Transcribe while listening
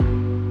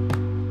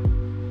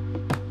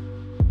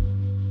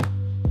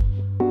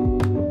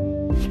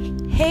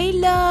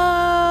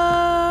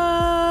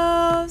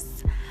loves.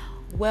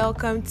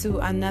 Welcome to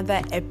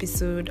another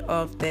episode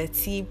of the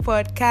Tea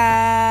Podcast.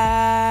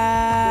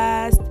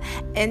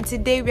 And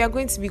today we are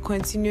going to be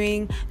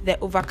continuing the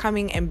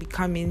Overcoming and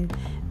Becoming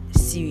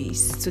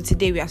series. So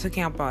today we are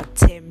talking about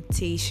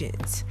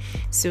temptations.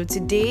 So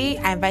today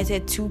I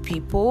invited two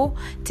people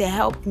to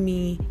help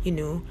me,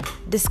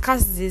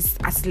 discuss this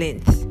at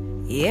length.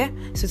 Yeah.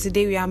 So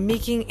today we are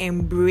making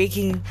and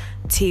breaking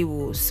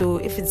tables. So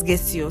if it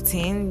gets to your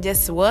turn,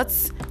 just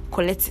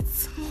collect it.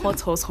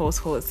 Hot,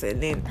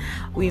 and then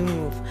we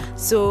move.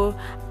 So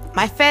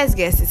my first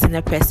guest is in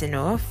the person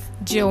of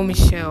Jill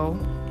Michelle.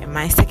 And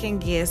my second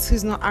guest,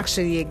 who's not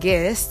actually a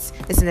guest,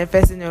 is in the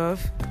person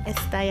of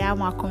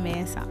Estayama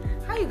Comensa.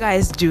 How you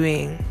guys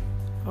doing?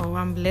 Oh,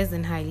 I'm blessed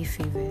and highly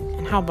favored.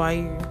 And how about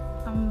you?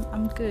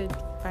 I'm good.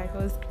 By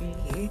God's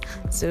grace.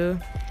 So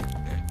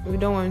we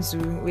don't want to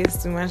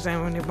waste too much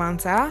time on the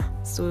banter.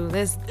 So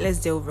let's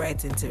delve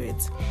right into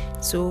it.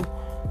 So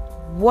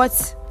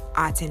what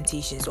are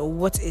temptations, or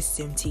what is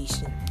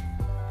temptation?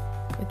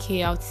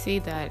 Okay, I would say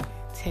that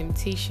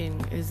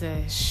temptation is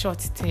a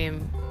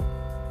short-term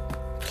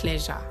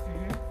pleasure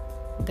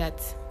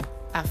that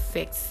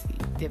affects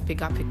the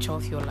bigger picture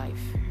of your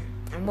life.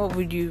 And what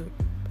would you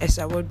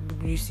say?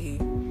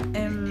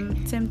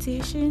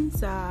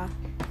 Temptations are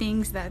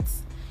things that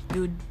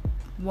you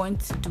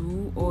want to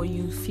do or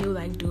you feel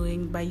like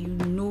doing, but you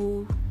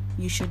know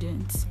you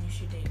shouldn't.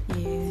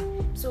 Yeah.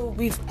 So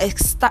we've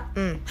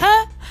established.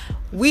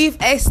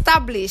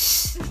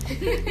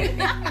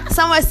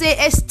 Someone say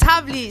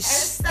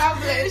established.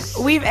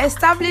 We've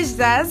established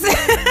that.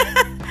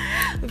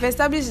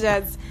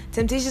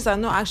 Temptations are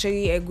not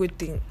actually a good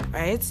thing,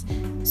 right?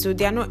 So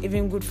they are not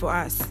even good for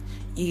us.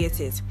 You get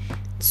it?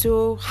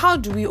 So how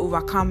do we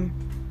overcome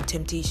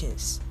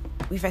temptations?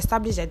 We've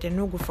established that they're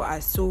no good for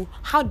us. So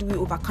how do we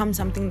overcome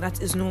something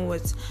that is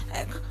not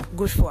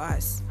good for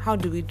us? How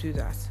do we do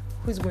that?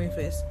 Who's going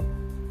first?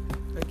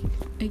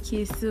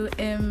 Okay. So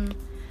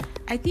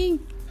I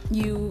think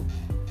you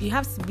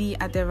have to be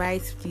at the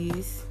right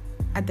place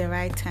at the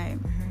right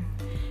time,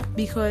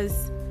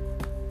 because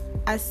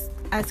as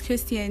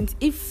Christians,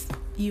 if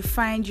you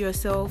find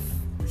yourself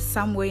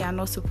somewhere you're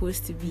not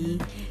supposed to be,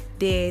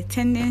 the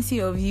tendency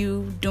of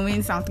you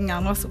doing something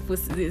you're not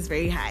supposed to do is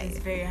very high. It's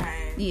very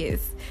high.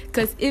 Yes,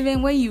 because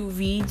even when you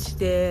read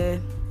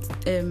the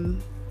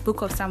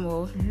book of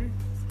Samuel,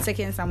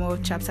 2 Samuel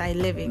chapter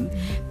 11,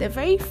 the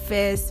very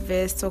first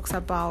verse talks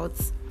about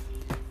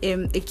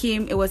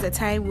it was a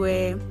time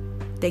where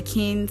the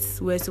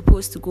kings were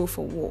supposed to go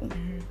for war.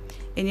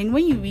 And then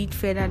when you read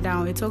further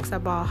down, it talks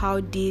about how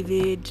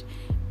David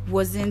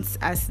wasn't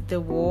at the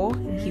war.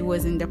 He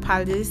was in the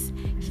palace.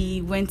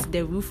 He went to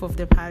the roof of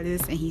the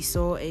palace and he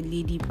saw a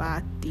lady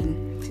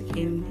bathing.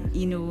 And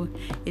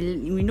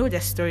we know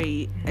the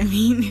story. I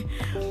mean,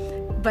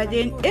 but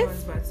then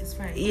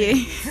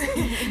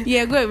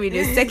yeah, go with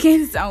the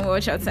 2 Samuel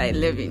chapter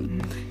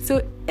 11.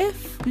 So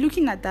if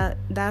looking at that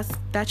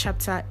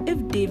chapter,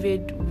 if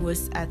David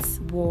was at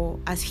war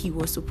as he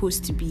was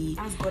supposed to be,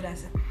 as God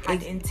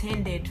had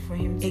intended for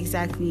him to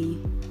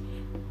exactly,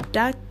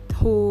 that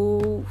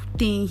whole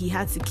thing he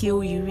had to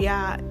kill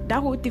Uriah,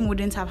 that whole thing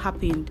wouldn't have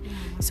happened.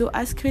 So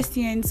as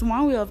Christians,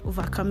 one way of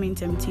overcoming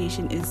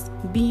temptation is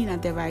being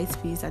at the right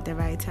place at the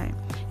right time.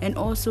 And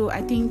also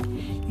I think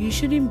you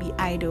shouldn't be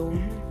idle,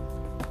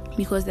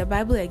 because the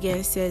Bible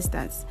again says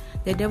that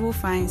the devil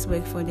finds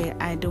work for their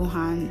idle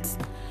hands.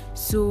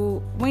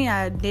 So when you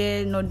are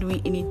there not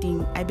doing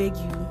anything, I beg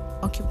you,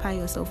 occupy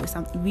yourself with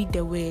something. Read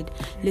the word,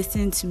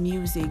 listen to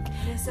music,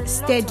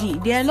 study.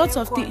 There are lots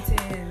of things.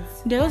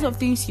 There are lots of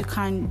things you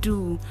can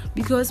do,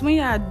 because when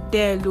you are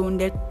there alone,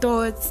 the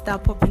thoughts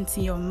that pop into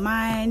your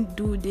mind,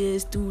 do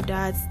this, do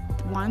that,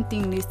 one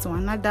thing leads to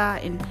another,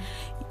 and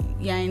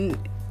the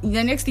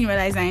next thing you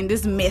realize you're in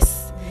this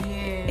mess.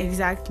 Yeah.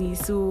 Exactly.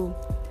 So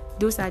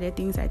those are the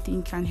things I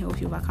think can help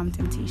you overcome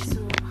temptation.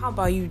 So how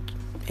about you,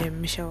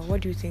 Michelle?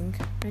 What do you think?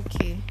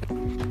 Okay.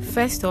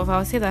 First off, I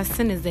would say that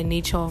sin is the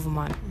nature of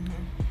man.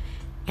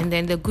 And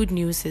then the good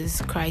news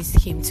is Christ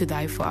came to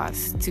die for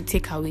us, to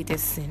take away the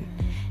sin.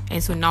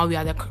 And so now we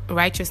are the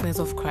righteousness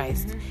of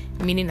Christ,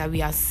 meaning that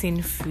we are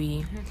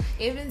sin-free.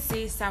 It even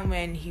says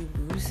somewhere in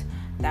Hebrews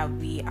that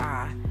we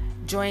are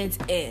joint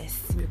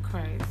heirs with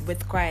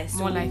Christ.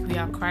 More like we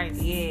are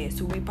Christ. Yeah,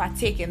 so we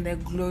partake in the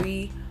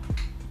glory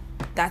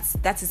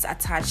that is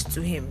attached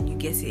to him, you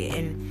get it,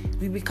 and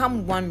we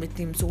become one with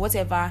him. So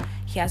whatever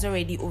he has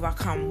already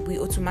overcome, we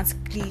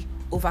automatically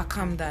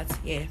overcome that.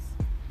 Yeah.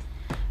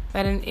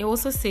 But then it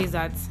also says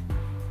that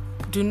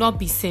do not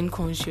be sin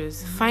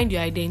conscious. Find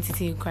your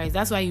identity in Christ.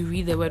 That's why you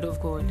read the word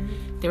of God.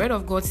 The word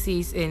of God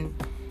says in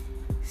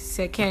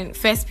 1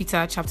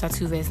 Peter chapter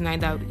 2 verse 9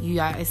 that you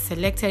are a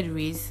selected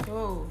race.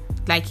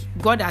 Like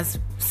God has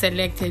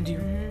selected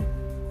you.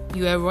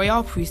 You are a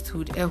royal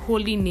priesthood, a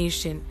holy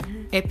nation,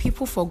 a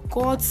people for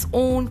God's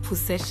own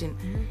possession,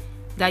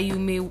 that you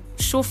may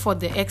show forth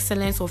the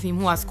excellence of him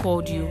who has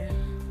called you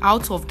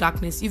out of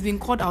darkness. You've been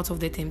called out of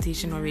the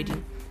temptation already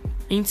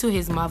into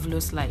his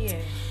marvelous light.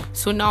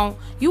 So now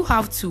you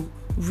have to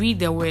read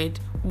the word,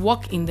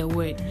 walk in the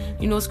word.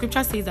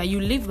 Scripture says that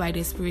you live by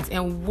the Spirit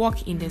and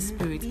walk in the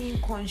Spirit.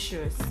 Being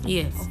conscious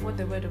of what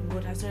the word of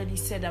God has already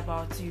said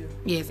about you.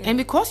 Yes, and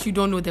because you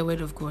don't know the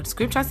word of God,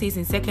 Scripture says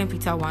in 2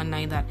 Peter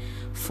 1:9 that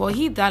for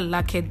he that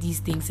lacketh these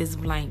things is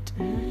blind.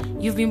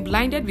 You've been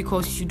blinded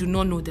because you do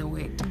not know the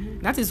word.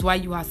 That is why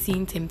you are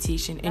seeing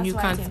temptation, and That's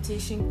why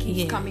temptation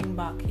keeps coming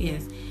back.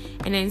 Yes,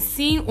 and then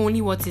seeing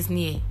only what is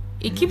near.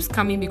 It keeps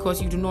coming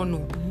because you do not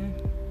know.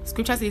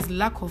 Scripture says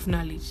lack of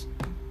knowledge.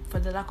 For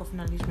the lack of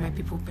knowledge, my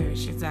people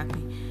perish.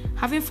 Exactly.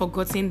 Having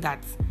forgotten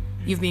that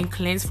you've been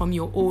cleansed from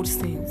your old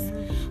sins.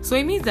 So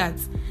it means that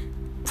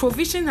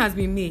provision has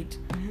been made.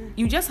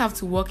 You just have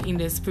to walk in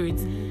the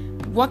Spirit,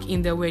 walk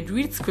in the word,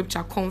 read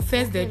Scripture,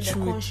 confess the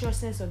truth.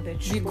 Consciousness of the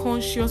truth. Be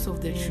conscious of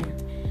the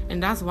truth.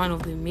 And that's one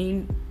of the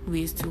main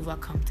ways to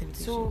overcome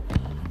temptation. So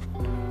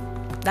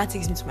that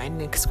takes me to my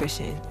next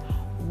question.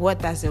 What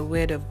does the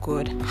word of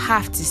God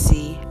have to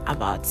say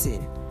about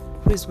sin?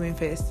 Who's going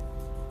first?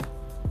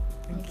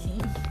 Okay.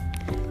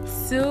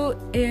 So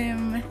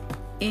the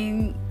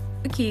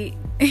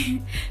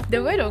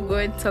word of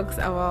God talks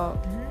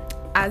about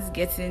us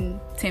getting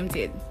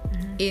tempted.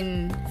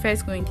 In 1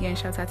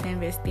 Corinthians chapter 10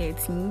 verse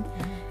 13,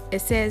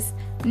 it says,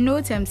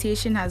 no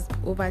temptation has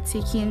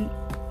overtaken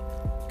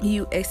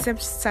you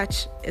except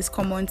such is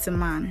common to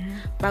man,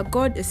 but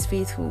God is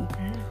faithful,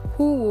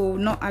 who will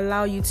not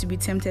allow you to be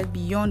tempted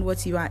beyond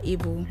what you are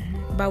able,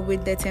 but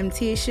with the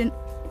temptation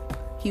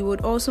he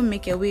would also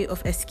make a way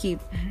of escape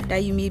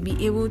that you may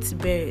be able to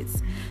bear it.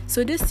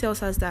 So this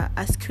tells us that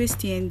as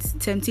Christians,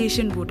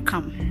 temptation would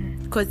come,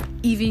 because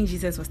even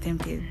Jesus was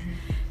tempted.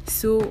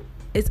 So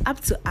it's up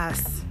to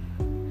us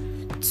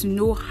to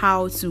know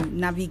how to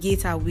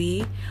navigate our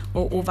way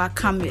or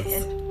overcome it.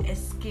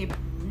 Escape.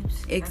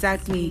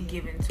 Exactly.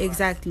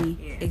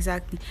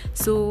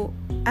 So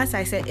as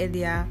I said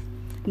earlier,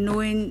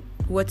 knowing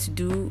what to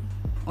do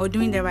or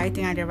doing the right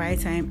thing at the right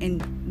time,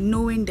 and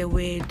knowing the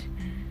word,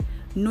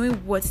 knowing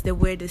what the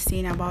word is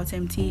saying about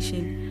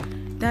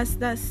temptation, that's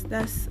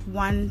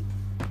one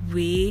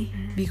way.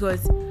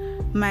 Because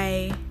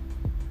my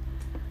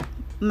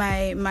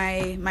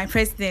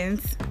president,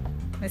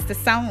 Mr.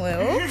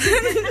 Samuel,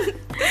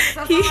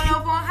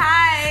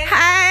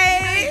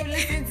 hi.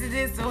 Listen to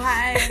this, so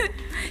hi.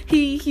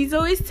 He's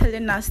always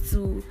telling us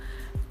to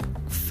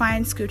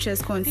find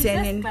scriptures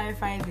concerning. Let's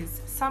clarify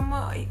this.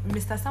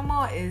 Mr.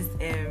 Samuel is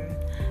a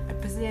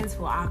president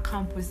for our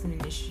campus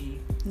ministry.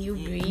 New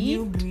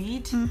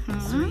Breed.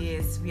 So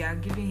yes, we are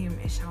giving him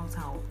a shout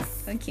out.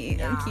 Okay.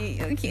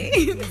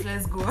 Yes,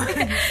 let's go.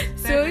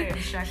 So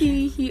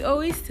he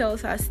always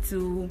tells us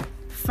to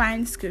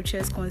find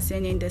scriptures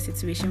concerning the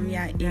situation we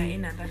are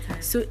in at that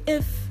time. So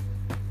if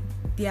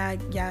you are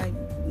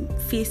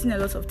facing a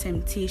lot of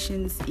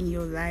temptations in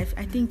your life,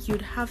 I think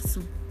you'd have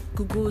to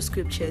Google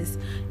scriptures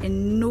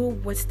and know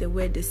what the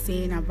word is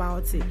saying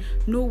about it,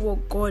 know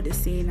what God is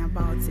saying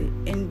about it,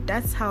 and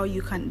that's how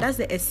you can, that's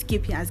the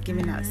escape he has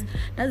given us.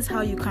 That is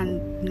how you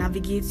can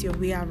navigate your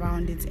way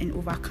around it and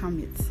overcome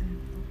it.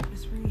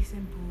 It's really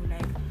simple.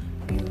 Like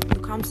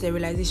you come to the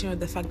realization of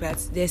the fact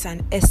that there's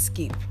an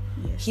escape.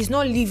 Yes. He's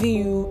not leaving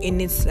you in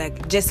it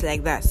like just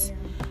like that.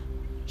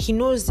 He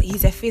knows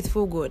he's a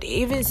faithful God. He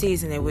even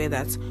says in a way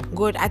that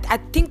God, I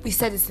think we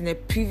said this in a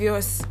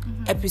previous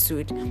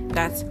episode,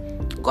 that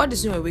God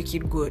is not a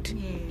wicked God.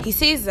 Yeah. He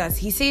says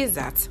that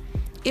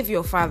if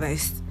your father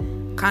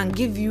can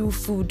give you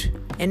food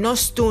and not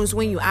stones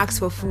when you ask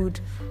for food,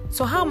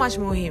 so how much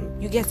more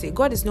him? You get it?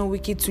 God is not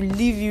wicked to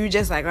leave you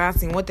just like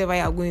that in whatever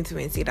you are going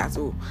through and say that,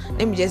 oh,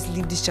 let me just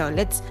leave this child.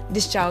 Let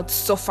this child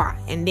suffer,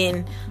 and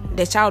then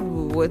the child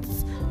will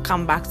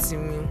come back to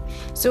me.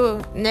 So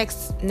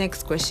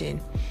next question.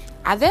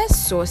 Are there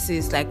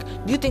sources, do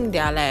you think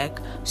there are like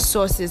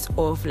sources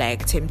of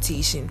like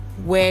temptation?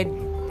 Where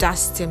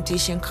does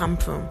temptation come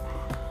from?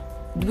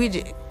 Do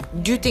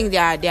you think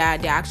there are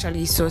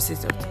actually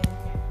sources of?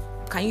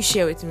 Can you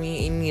share with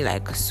me any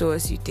like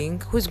source you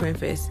think? Who's going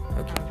first?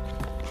 Okay.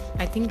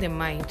 I think the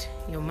mind.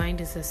 Your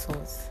mind is a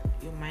source.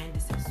 Your mind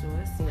is a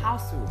source. Yeah. How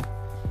so?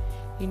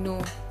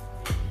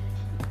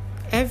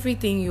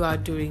 Everything you are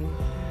doing,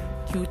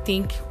 you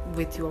think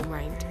with your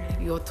mind,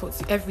 your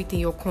thoughts, everything,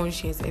 your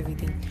conscience,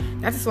 everything.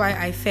 That is why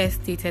I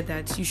first stated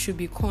that you should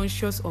be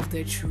conscious of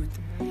the truth.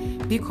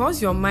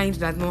 Because your mind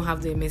does not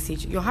have the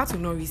message, your heart will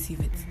not receive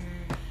it.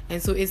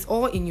 And so it's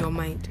all in your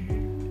mind.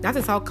 That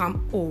is how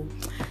come,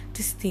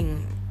 this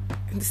thing,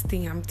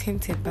 I'm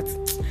tempted, but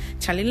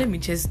Charlie, let me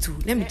just do.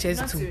 Not to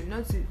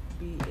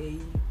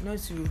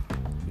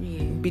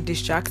be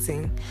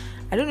distracting.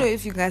 I don't know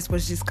if you guys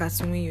watched this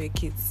cartoon when you were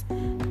kids.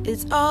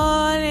 It's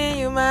all in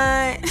your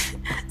mind.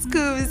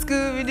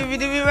 Scooby,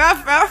 dooby,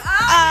 rough.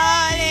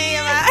 All in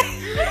your mind.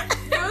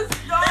 Don't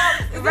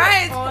stop.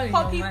 Right.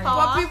 Poppy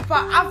Pop.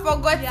 I've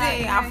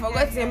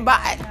forgotten.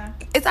 But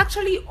it's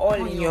actually all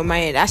in your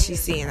mind. As she's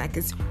saying, like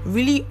it's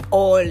really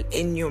all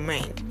in your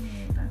mind.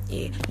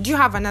 Yeah. Do you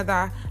have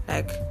another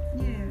like?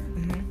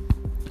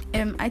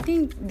 I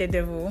think the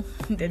devil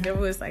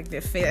is like the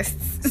first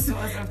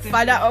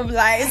father of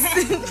lies.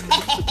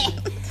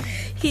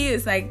 He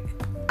is like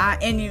our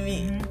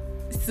enemy.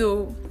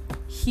 So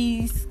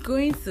he's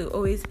going to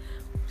always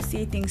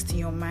say things to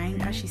your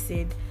mind, as she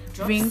said,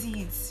 Drop bring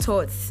seeds.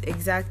 thoughts,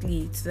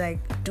 exactly, to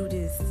like do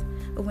this.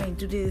 Oh, when you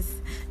do this,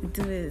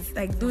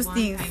 like those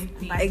things.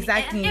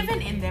 Exactly. And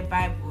even in the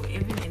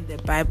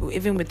Bible,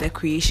 even with the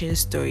creation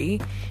story,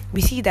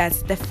 we see that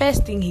the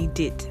first thing he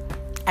did,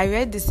 I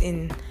read this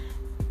in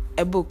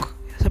a book.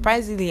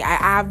 Surprisingly, I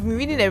have been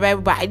reading the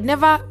Bible, but I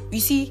never, you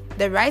see,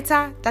 the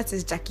writer, that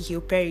is Jackie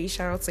Hill Perry.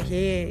 Shout out to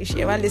her. If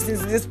she ever listens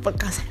to this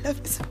podcast, I love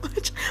it so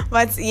much.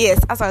 But yes,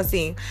 as I was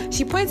saying,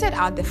 she pointed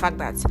out the fact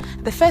that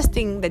the first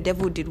thing the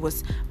devil did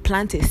was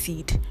plant a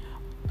seed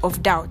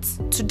of doubt,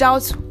 to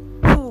doubt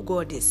who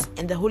God is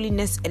and the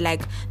holiness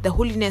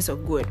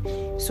of God.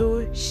 So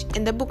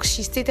in the book,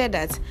 she stated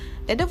that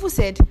the devil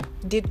said,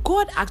 "Did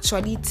God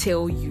actually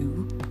tell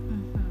you?"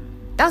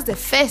 That's the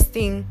first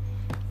thing.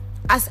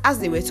 As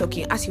they were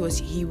talking, as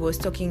he was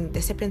talking,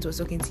 the serpent was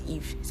talking to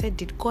Eve. He said,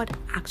 "Did God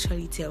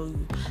actually tell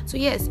you?" So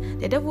yes,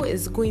 the devil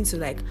is going to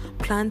like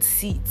plant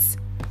seeds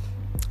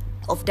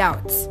of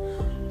doubts,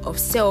 of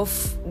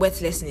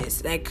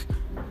self-worthlessness. Like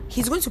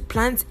he's going to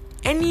plant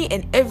any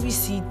and every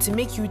seed to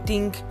make you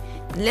think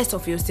less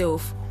of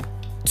yourself,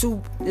 to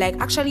like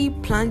actually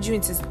plunge you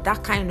into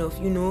that kind of,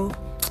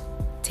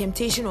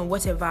 temptation or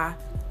whatever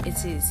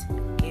it is.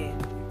 Yeah.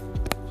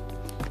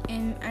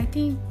 And I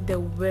think the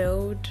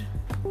world,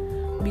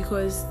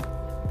 because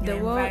the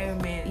world,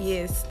 environment.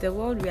 yes, the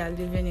world we are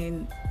living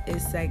in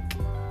is like,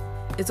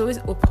 it's always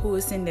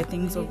opposing the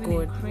things of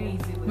God.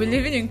 We're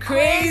living in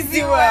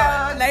crazy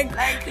world.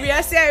 Like we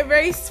are saying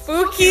very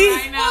spooky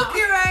right now,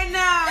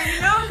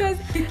 because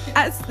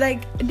as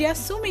like there are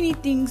so many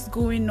things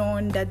going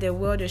on that the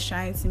world is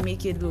trying to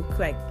make it look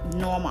like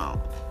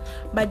normal,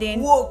 but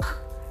then woke.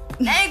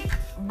 Like,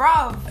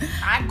 bro,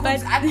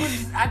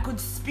 I could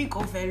speak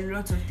of a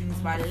lot of things,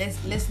 but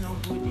let's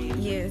not go there.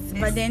 yes,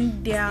 but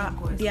then they are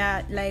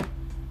like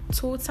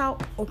total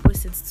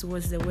opposites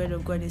towards the word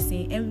of God is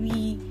saying, and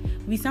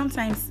we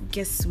sometimes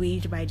get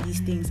swayed by these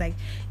things. Like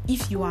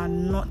if you are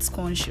not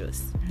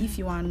conscious, if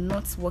you are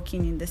not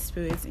walking in the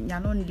spirit, and you're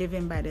not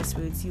living by the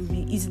spirit, you'll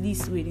be easily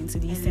swayed into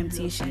these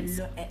temptations.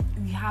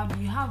 You have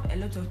a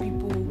lot of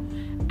people,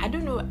 I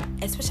don't know,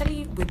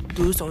 especially with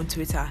those on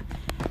Twitter.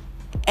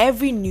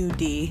 Every new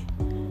day,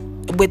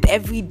 with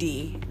every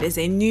day, there's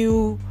a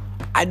new,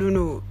 I don't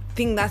know,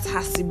 thing that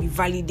has to be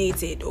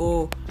validated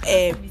or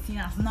Everything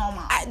as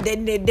normal.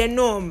 the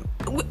norm.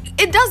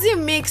 It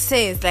doesn't make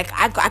sense. Like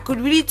I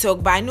could really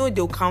talk, but I know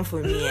they'll come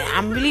for me.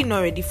 I'm really not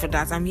ready for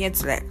that. I'm here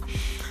to like,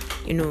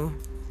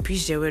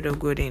 preach the word of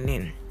God and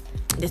then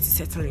let it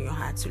settle in your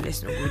heart. So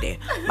let's not go there.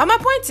 But my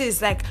point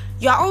is, like,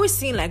 you are always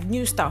seeing like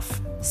new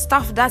stuff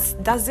that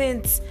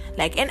doesn't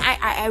like. And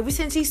I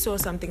recently saw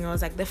something. I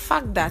was like, the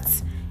fact that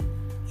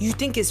you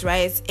think it's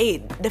right,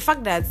 the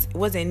fact that it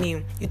was a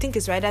name you think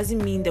it's right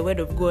doesn't mean the word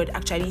of God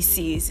actually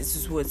says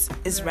it's what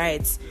is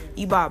right.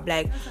 Ibab,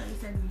 like, That's why you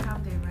said we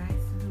have the right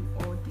to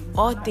do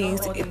all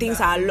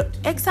things are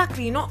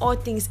exactly, not all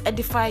things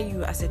edify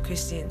you as a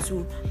Christian.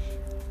 So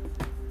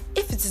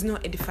if it is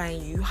not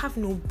edifying you, you have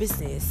no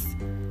business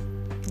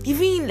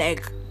even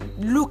like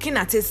looking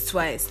at it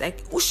twice.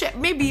 Like,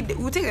 maybe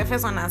we'll take the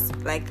first one as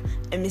like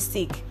a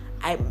mistake.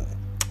 I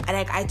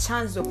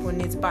chanced upon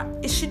it, but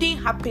it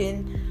shouldn't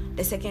happen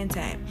the second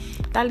time.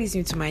 That leads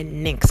me to my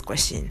next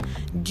question.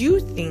 Do you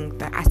think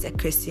that as a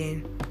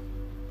Christian,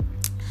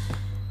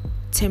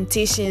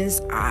 temptations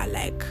are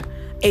like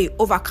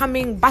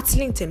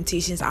battling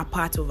temptations are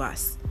part of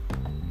us?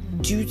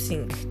 Do you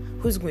think?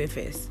 Who's going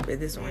first with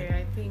this one?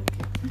 Yeah,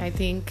 I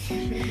think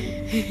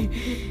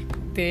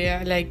they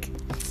are like,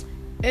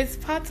 it's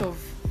part of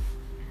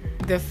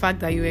the fact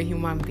that you're a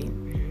human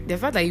being, the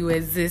fact that you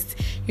exist.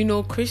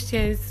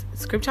 Christians,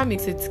 scripture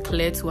makes it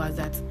clear to us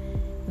that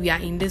we are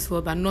in this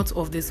world but not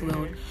of this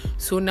world.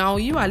 So now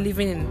you are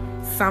living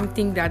in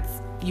something that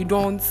you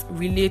don't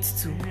relate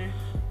to.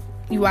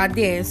 You are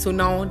there, so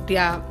now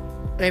their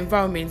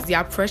environments,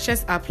 their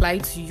pressures apply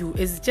to you.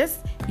 It's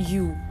just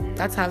you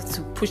that have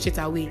to push it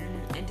away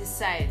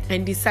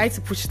and decide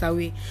to push it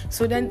away.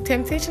 So then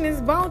temptation is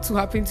bound to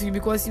happen to you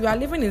because you are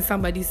living in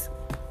somebody's.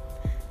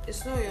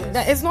 It's not yours.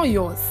 It's not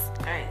yours.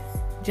 Right.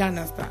 Do you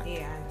understand?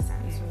 Yeah, I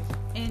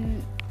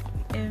understand.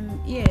 And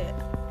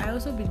I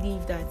also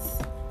believe that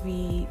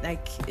we,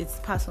 like, it's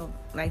part of,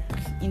 like,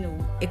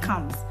 it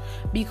comes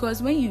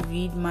because when you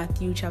read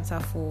Matthew chapter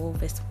 4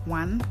 verse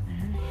 1,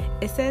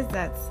 it says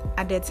that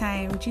at the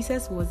time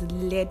Jesus was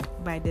led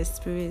by the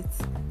Spirit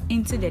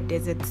into the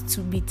desert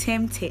to be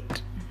tempted.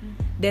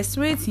 The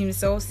Spirit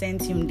himself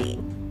sent him there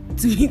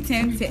to be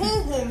tempted.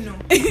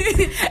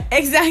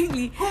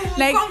 Exactly.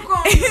 Like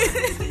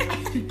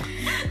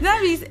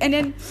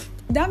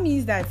that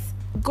means that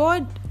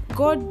God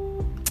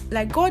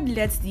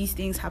lets these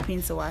things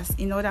happen to us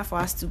in order for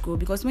us to grow.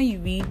 Because when you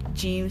read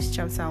James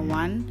chapter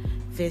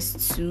 1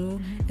 verse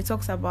 2, it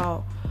talks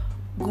about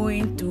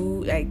going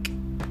through like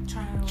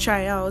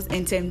trials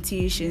and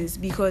temptations,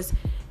 because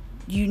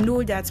you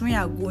know that when you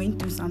are going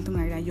through something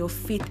like that, your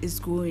faith is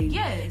growing.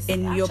 Yes,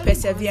 and your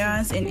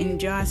perseverance and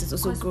endurance is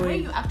also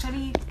growing.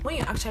 When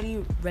you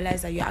actually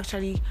realize that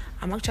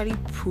I'm actually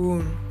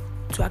prone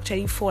to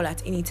actually fall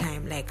at any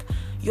time. Like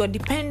your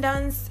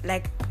dependence,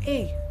 like,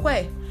 hey,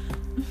 where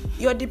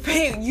you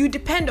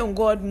depend on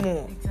God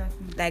more.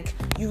 Exactly. Like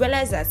you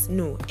realize that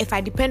no, if I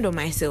depend on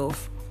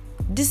myself,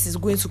 this is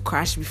going to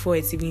crash before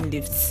it even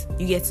lifts.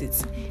 You get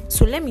it?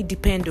 So let me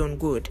depend on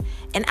God.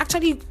 And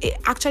it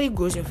actually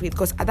grows your faith,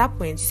 because at that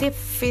point, you say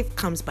faith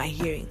comes by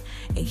hearing,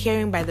 and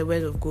hearing by the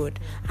word of God.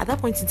 At that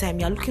point in time,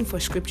 you are looking for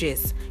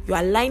scriptures. You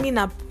are lining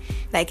up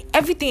like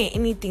everything and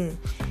anything,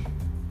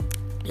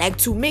 like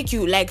to make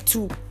you, like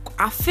to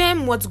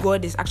affirm what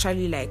God is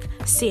actually like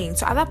saying.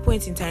 So at that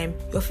point in time,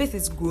 your faith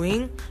is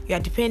growing. You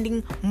are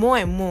depending more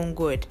and more on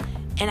God.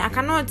 And I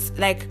cannot,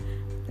 like,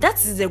 that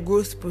is the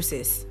growth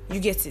process. You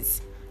get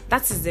it?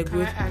 That is the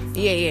growth.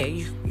 Yeah.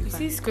 You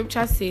see,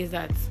 scripture says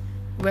that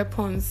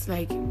weapons,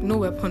 like, no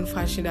weapon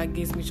fashioned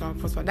against me shall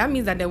prosper. That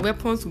means that the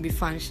weapons will be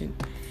fashioned.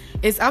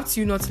 It's up to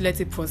you not to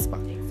let it prosper.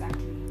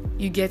 Exactly.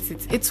 You get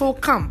it? It will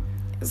come.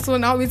 So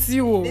now it's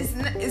you. It's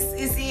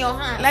in your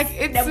hand. Like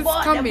it's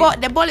coming.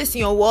 The ball is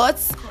in your what?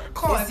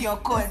 Court. It's your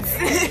court.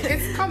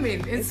 It's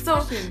coming. It's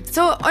pushing.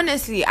 So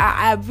honestly,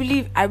 I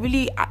really,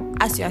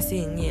 as you are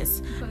saying,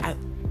 yes.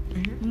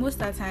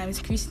 Most of the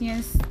times,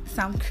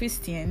 some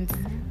Christians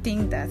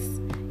think that,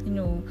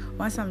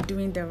 once I'm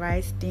doing the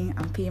right thing,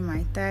 I'm paying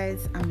my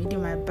tithes, I'm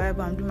reading my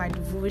Bible, I'm doing my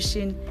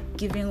devotion,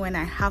 giving when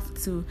I have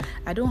to.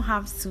 I don't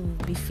have to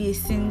be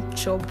facing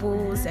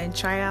troubles and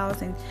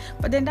trials,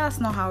 but then that's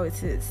not how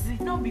it is.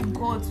 It's not being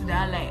called to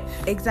that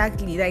life.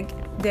 Exactly. Like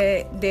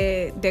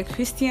the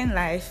Christian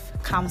life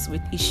comes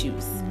with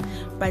issues,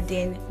 but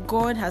then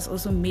God has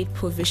also made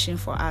provision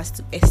for us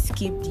to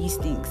escape these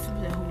things.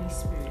 Through the Holy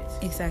Spirit.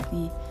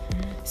 Exactly.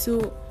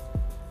 So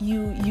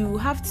you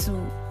have to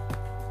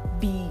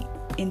be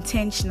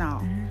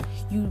intentional.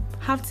 You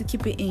have to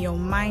keep it in your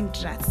mind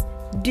that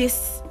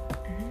this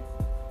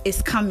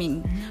is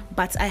coming,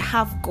 but I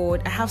have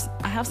God. I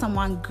have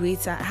someone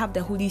greater. I have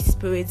the Holy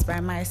Spirit by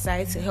my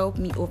side to help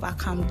me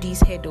overcome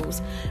these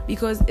hurdles,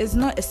 because it's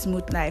not a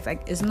smooth life.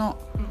 Like, it's not.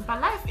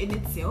 But life in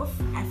itself,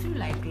 I feel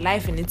like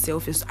life in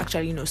itself is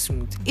actually not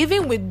smooth.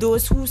 Even with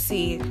those who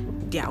say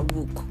they are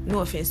woke, no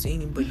offense to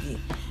anybody,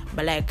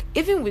 but like,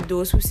 even with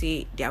those who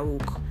say they are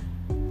woke,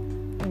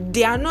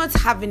 they are not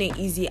having it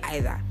easy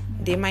either.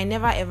 They might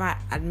never ever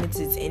admit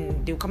it,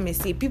 and they'll come and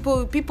say,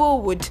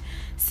 people would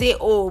say,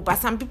 oh, but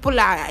some people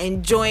are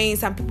enjoying,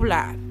 some people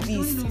are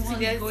pleased. See,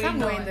 there's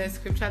somewhere in the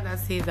scripture that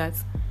says that,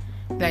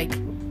 like,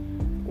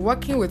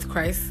 working with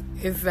Christ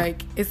is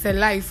like, it's a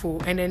life,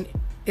 and then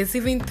it's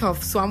even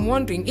tough. So I'm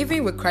wondering,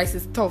 even with Christ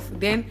it's tough,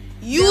 then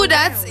you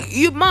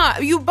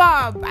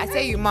Bob. I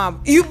say you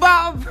Bob.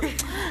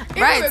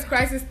 Right. Even with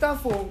Christ it's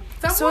tough.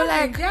 So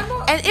like,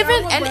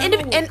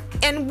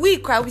 and we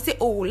cry. We say,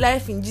 oh,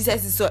 life in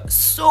Jesus is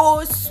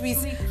so sweet.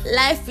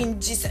 Life in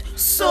Jesus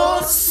so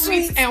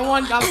sweet and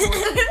wonderful.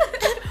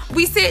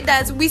 we say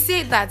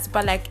that,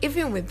 but like,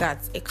 even with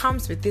that, it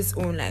comes with its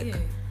own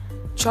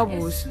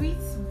troubles. It's sweet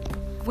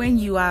when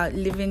you are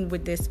living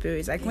with the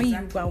Spirit, like when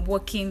you are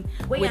working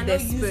with the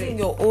Spirit, using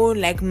your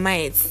own like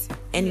might,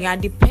 and you are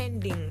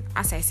depending,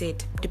 as I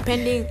said,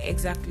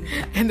 exactly.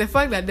 And the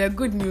fact that the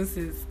good news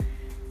is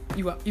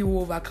you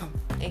will overcome.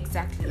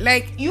 Exactly.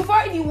 Like, you've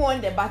already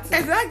won the battle.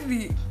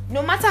 Exactly.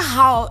 No matter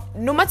how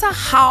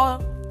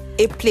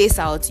it plays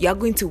out, you are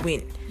going to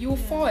win. You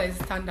fall and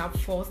stand up,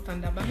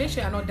 but make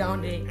sure you're not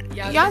down there.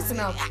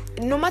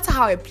 No matter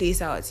how it plays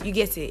out, you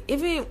get it.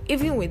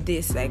 Even with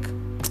this, like,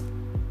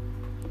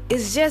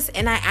 it's just,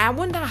 and I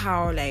wonder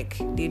how like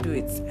they do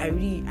it. I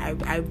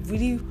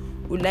really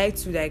would like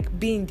to like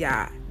be in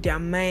their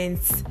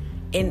minds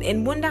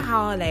and wonder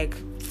how like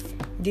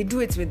they do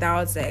it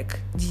without like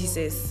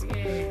Jesus.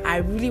 Yeah. I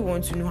really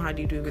want to know how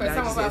they do it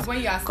without Jesus.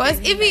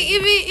 Because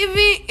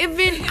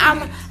even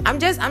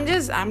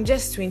I'm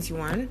just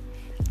 21.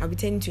 I'll be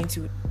turning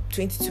 22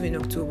 in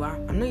October.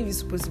 I'm not even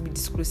supposed to be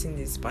disclosing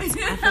this, but I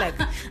feel like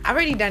I've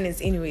already done this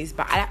anyways.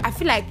 But I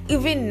feel like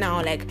even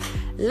now, like,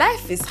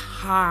 life is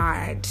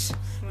hard.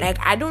 Like,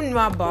 I don't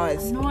know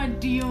about. No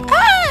idea.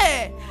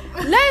 Hey!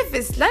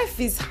 Life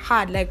is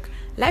hard. Like,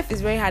 life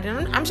is very hard.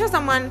 And I'm sure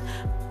someone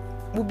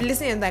will be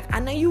listening and like,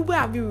 Anna, where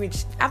have you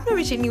reached? I've not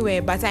reached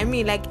anywhere, but I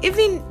mean, like,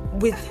 even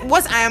with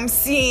what I am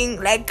seeing,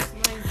 like,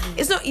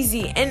 it's not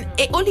easy, and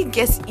it only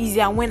gets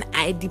easier when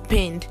I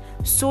depend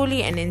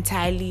solely and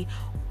entirely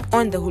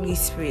on the Holy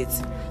Spirit.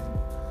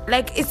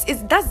 Like, it's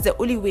that's the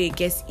only way it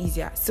gets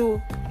easier.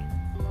 So,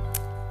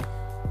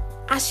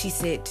 as she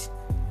said,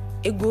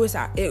 it grows.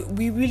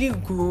 We really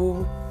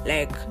grow.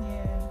 Like,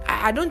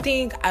 I don't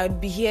think I would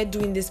be here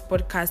doing this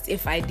podcast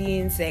if I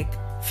didn't like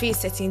face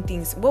certain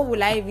things. What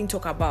will I even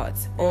talk about,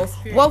 or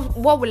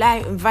what will I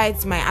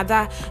invite my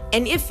other?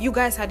 And if you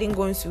guys hadn't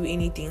gone through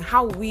anything,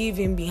 how would we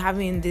even be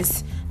having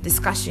this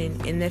discussion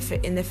in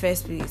the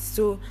first place?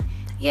 So,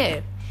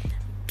 yeah.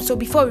 So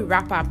before we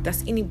wrap up,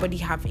 does anybody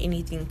have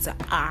anything to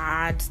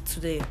add to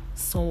the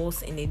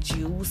sauce and the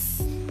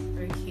juice?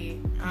 Okay,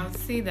 I'll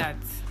say that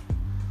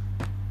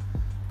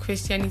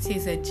Christianity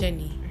is a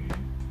journey,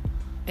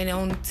 and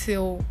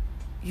until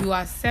you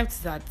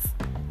accept that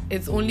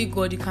it's only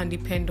God you can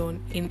depend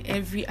on in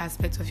every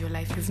aspect of your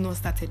life, you've not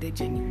started the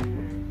journey.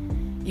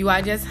 You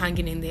are just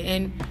hanging in there,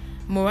 and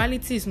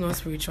morality is not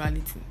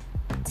spirituality.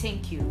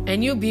 Thank you.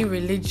 And you being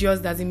religious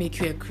doesn't make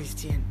you a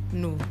Christian.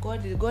 No.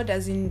 God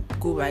doesn't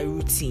go by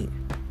routine.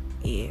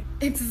 Yeah.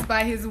 It is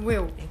by His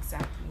will.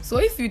 Exactly. So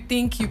if you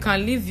think you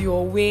can live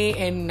your way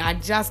and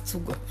adjust to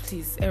God,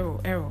 please, error.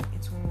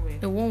 It won't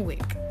work. It won't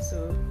work.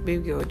 So,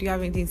 baby girl, do you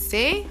have anything to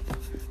say?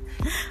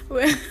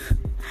 Well,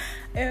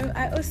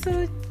 I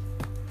also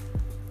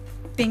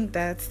think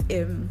that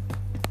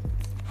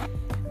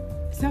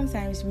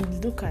sometimes we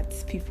look at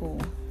people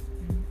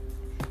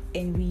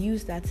and we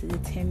use that to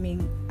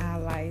determine our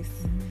lives.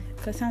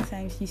 Because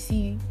sometimes you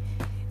see,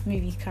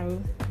 maybe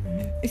Carol,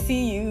 we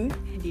see you,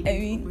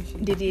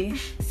 Dede,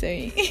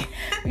 sorry,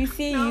 we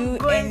see you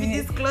and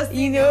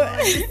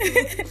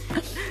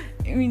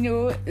you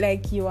know,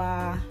 like you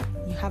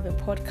have a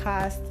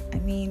podcast. I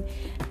mean,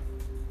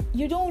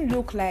 you don't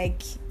look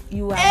like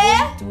you are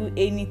going to do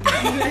anything.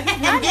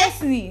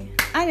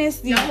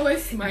 Honestly, You're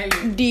always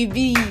smiling.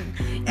 DB,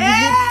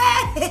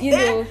 you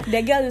know,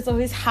 the girl is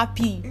always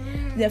happy,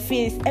 the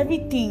face,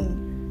 everything.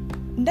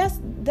 That's.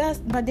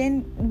 But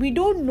then we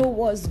don't know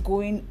what's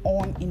going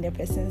on in the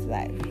person's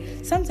life.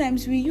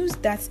 Sometimes we use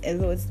that a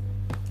lot.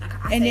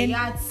 And then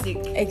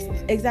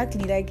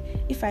exactly, like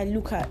if I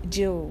look at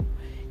Jill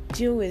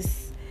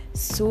is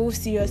so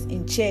serious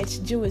in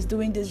church. Jill is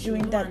doing this,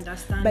 doing that.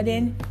 But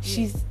then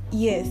she's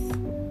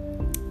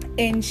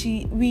and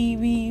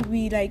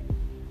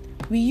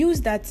we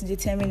use that to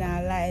determine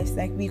our lives.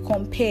 Like we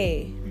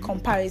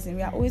comparison.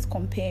 We are always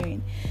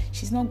comparing.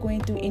 She's not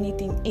going through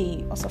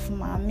anything. Also for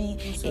mommy,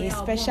 a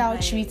special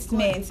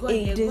treatment.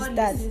 This,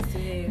 that.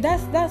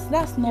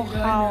 That's not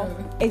how.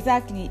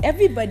 Exactly.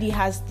 Everybody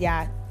has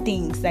their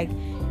things. Like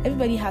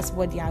everybody has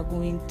what they are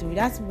going through.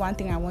 That's one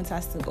thing I want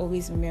us to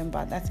always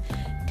remember. That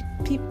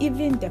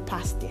even the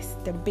pastors,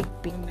 the big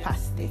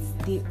pastors,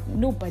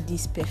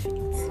 nobody's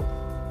perfect.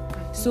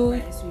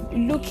 So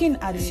looking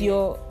at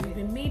we've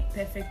been made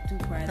perfect through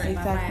Christ.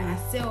 Exactly. By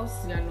ourselves,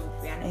 we are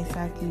not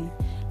exactly.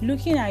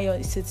 Looking at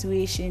your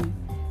situation,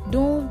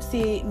 don't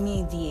say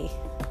me dear,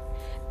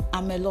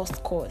 I'm a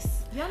lost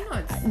cause. You're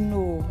not.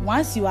 No.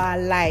 Once you are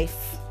alive,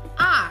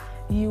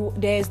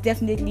 there's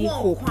definitely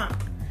hope.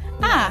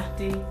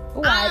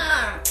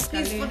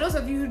 Please, for those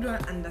of you who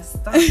don't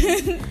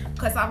understand,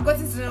 because I've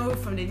gotten to know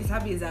from the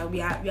disabilities that we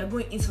are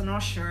going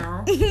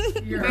international,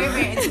 very,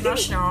 very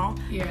international.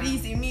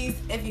 Please, it means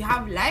if you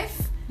have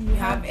life, you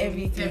have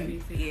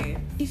everything. Yeah.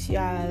 If you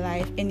are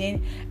alive, and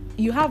then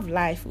you have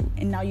life,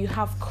 and now you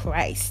have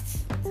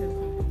Christ.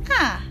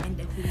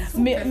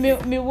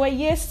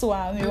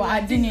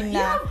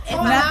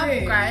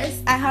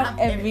 I have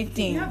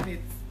everything.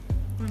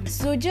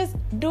 So just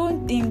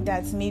don't think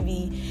that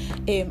maybe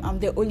I'm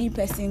the only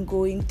person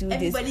going through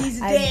Everybody's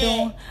this.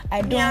 There.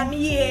 I don't. I'm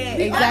here.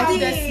 Exactly.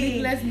 The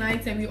sleepless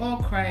nights and we all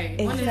cry.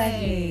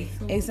 Exactly.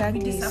 Honestly. Exactly.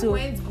 We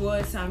disappoint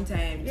God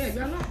sometimes. Yeah,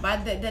 we're not.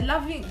 But the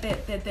loving,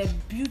 the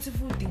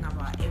beautiful thing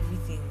about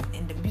everything,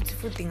 and the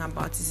beautiful thing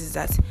about it is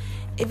that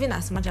even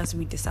as much as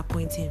we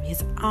disappoint Him,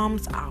 His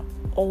arms are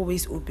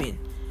always open.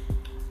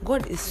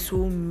 God is so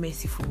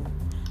merciful.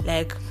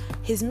 Like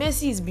His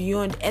mercy is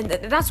beyond, and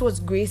that's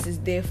what grace is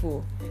there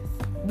for.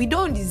 We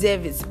don't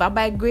deserve it, but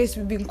by grace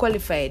we've been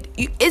qualified.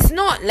 It's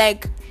not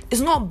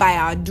by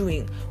our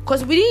doing,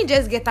 because we didn't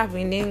just get up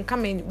and then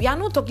come in. We are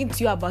not talking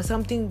to you about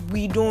something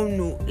we don't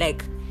know.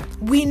 Like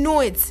we know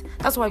it.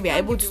 That's why we are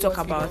able to talk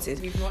about it.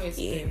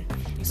 Yeah.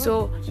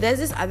 So there's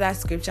this other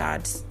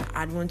scripture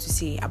I'd want to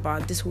say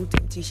about this whole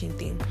temptation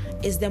thing.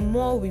 Is the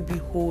more we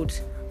behold,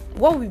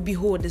 what we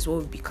behold is what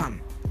we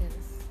become.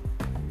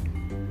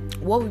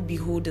 What we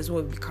behold is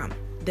what we become.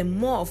 The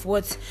more of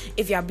what,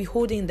 if you are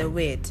beholding the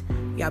word,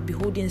 you are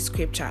beholding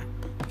scripture,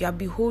 you are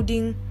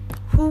beholding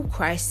who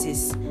Christ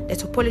is, the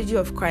topology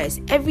of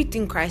Christ,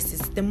 everything Christ is,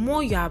 the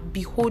more you are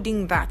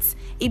beholding that,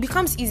 it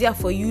becomes easier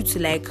for you to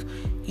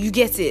you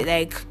get it,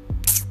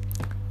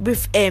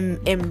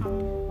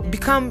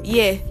 become,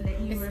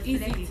 It's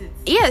easy.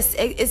 Yes,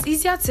 it's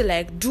easier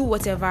to do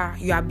whatever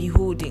you are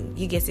beholding,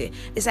 you get it.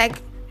 It's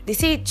like they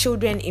say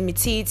children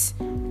imitate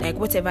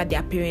whatever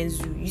their parents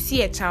do. You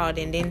see a child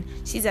and then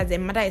sees that the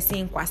mother is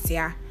saying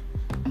kwasia.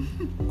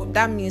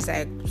 That means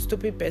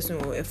stupid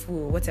person or a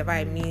fool, whatever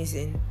it means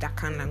in that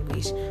kind of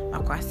language.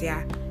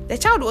 Kwasia. The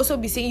child will also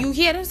be saying, you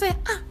hear them say,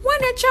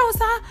 when a child,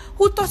 sir,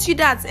 who taught you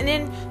that? And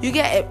then you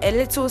get a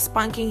little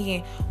spanking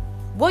here.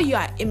 What you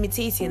are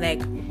imitating,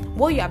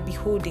 what you are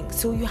beholding.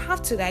 So you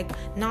have to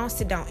now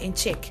sit down and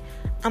check.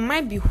 Am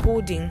I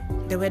beholding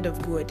the word of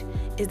God?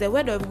 Is the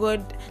word of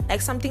God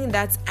something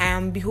that I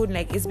am beholding?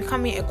 It's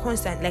becoming a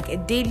constant, a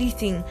daily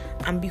thing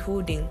I'm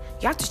beholding.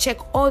 You have to check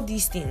all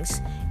these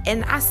things.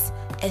 And as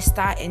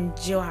Esther and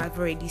Jill have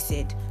already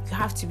said, you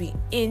have to be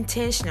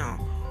intentional,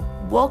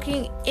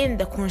 walking in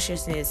the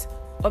consciousness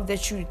of the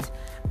truth,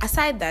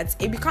 aside that,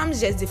 it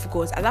becomes just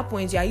difficult. At that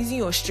point, you are using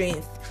your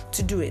strength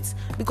to do it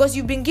because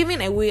you've been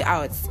given a way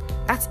out.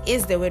 That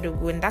is the word of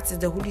God, and that is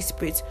the Holy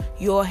Spirit,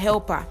 your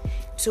helper.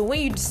 So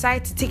when you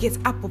decide to take it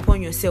up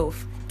upon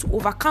yourself to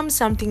overcome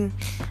something,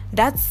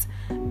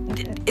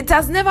 it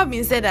has never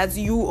been said that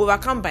you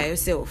overcome by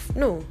yourself.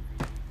 No,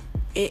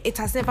 it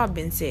has never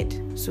been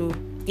said. So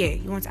yeah,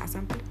 you want to ask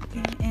something?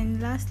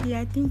 And lastly,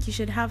 I think you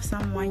should have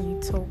someone you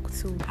talk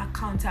to.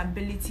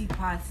 Accountability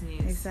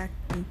partners.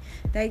 Exactly.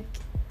 Like,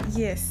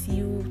 yes,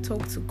 you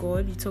talk to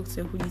God, you talk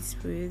to the Holy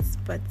Spirit,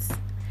 but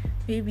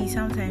maybe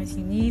sometimes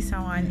you need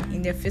someone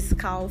in the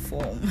physical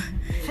form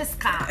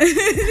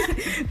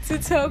to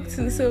talk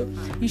to. So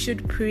you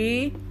should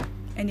pray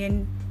and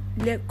then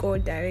let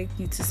God direct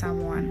you to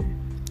someone,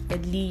 a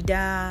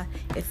leader,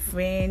 a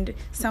friend,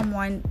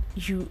 someone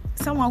who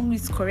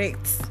is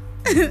correct.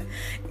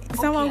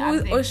 Someone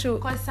who also,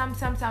 because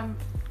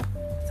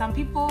some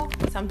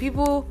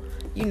people,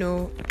 you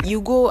know,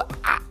 you go.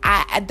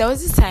 There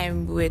was this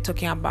time we were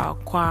talking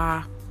about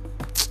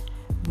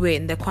we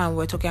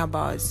were talking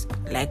about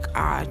like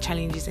our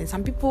challenges, and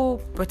some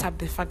people brought up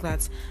the fact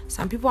that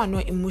some people are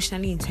not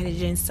emotionally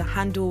intelligent to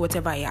handle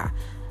whatever you are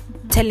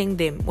telling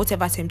them,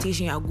 whatever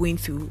temptation you are going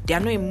through. They are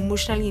not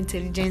emotionally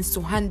intelligent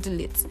to handle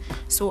it.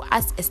 So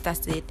as Esther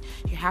said,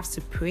 you have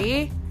to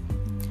pray,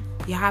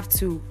 you have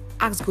to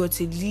ask God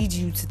to lead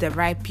you to the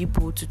right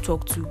people to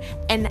talk to,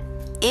 and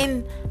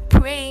in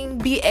praying,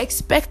 be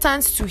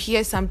expectant to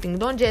hear something.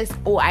 Don't just,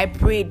 I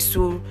prayed,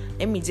 so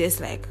let me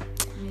just like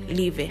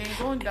leave it.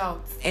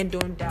 And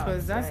don't doubt.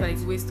 Because that's like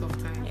waste of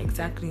time.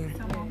 Exactly.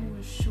 Someone who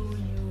will show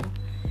you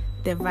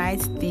the right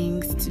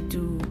things to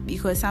do,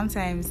 because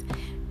sometimes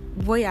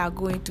what you are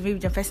going through, maybe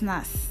the person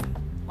has.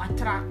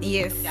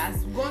 Yes.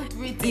 Gone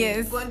through it.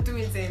 Yes. Gone through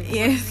it and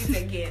yes. Gone through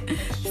it again.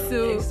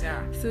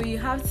 So you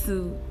have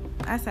to,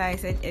 as I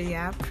said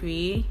earlier,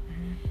 pray.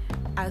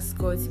 Ask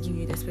God to give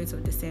you the spirit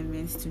of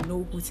discernment to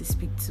know who to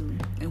speak to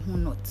and who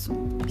not to.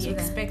 Be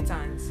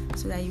expectant,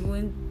 so that you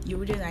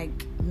wouldn't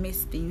like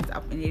mess things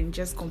up and then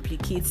just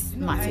complicate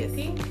matters. I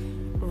think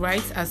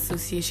right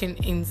association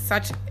in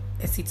such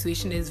a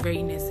situation is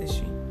very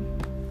necessary,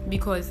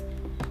 because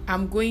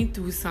I'm going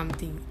through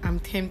something, I'm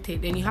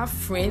tempted, and you have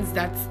friends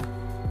that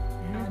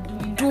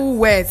do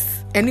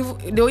worse, and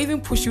they'll even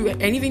push you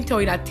and even tell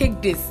you that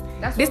take this.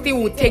 This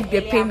thing will take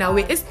the pain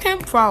away. It's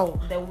temporal.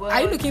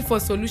 Are you looking for a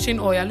solution,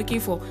 or you're looking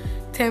for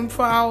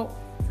temporal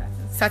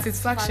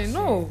satisfaction?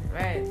 No.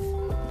 Right.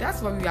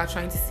 That's what we are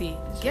trying to say.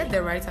 Get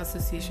the right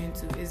association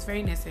too. It's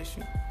very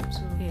necessary.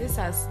 So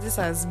this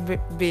has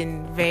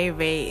been very,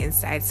 very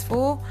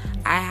insightful.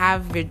 I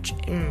have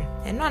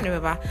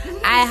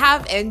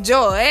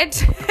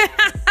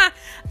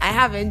I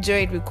have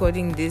enjoyed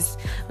recording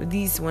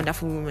these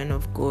wonderful women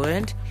of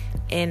God,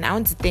 and I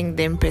want to thank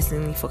them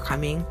personally for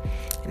coming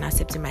and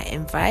accepting my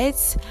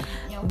invites.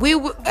 We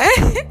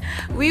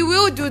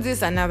will do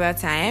this another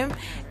time,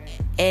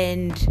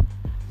 and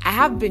I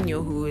have been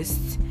your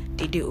host,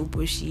 Dede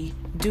Oboshi.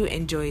 Do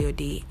enjoy your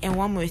day. And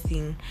one more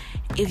thing,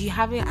 if you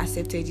haven't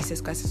accepted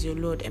Jesus Christ as your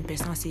Lord and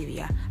personal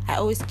Savior, I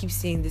always keep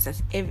saying this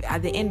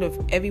at the end of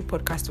every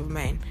podcast of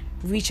mine: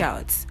 reach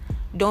out.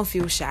 Don't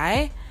feel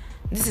shy.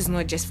 This is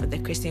not just for the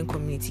Christian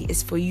community.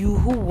 It's for you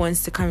who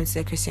wants to come into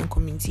the Christian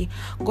community.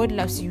 God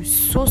loves you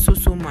so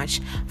much,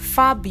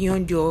 far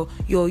beyond your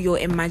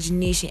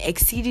imagination,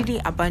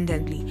 exceedingly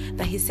abundantly,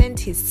 that He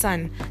sent His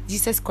Son,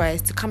 Jesus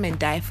Christ, to come and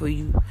die for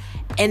you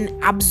and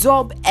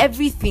absorb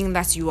everything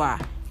that you are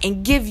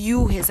and give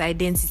you His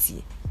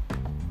identity.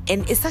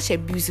 And it's such a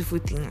beautiful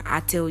thing,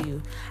 I tell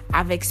you.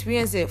 I've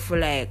experienced it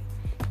for I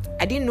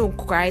didn't know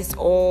Christ,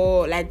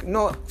 or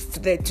not for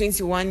the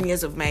 21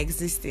 years of my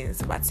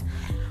existence, but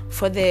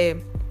for the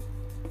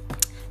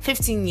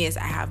 15 years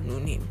I have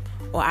known Him.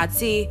 Or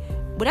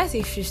would I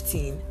say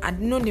 15? I'd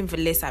known Him for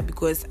lesser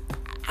because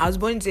I was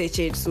born into a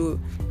church, so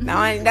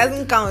now it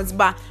doesn't count.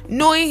 But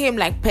knowing Him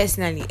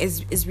personally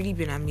it's really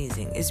been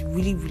amazing. It's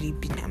really, really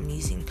been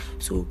amazing.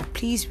 So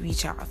please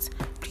reach out.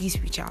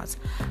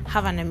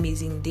 Have an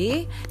amazing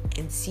day,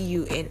 and see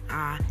you in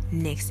our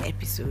next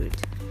episode.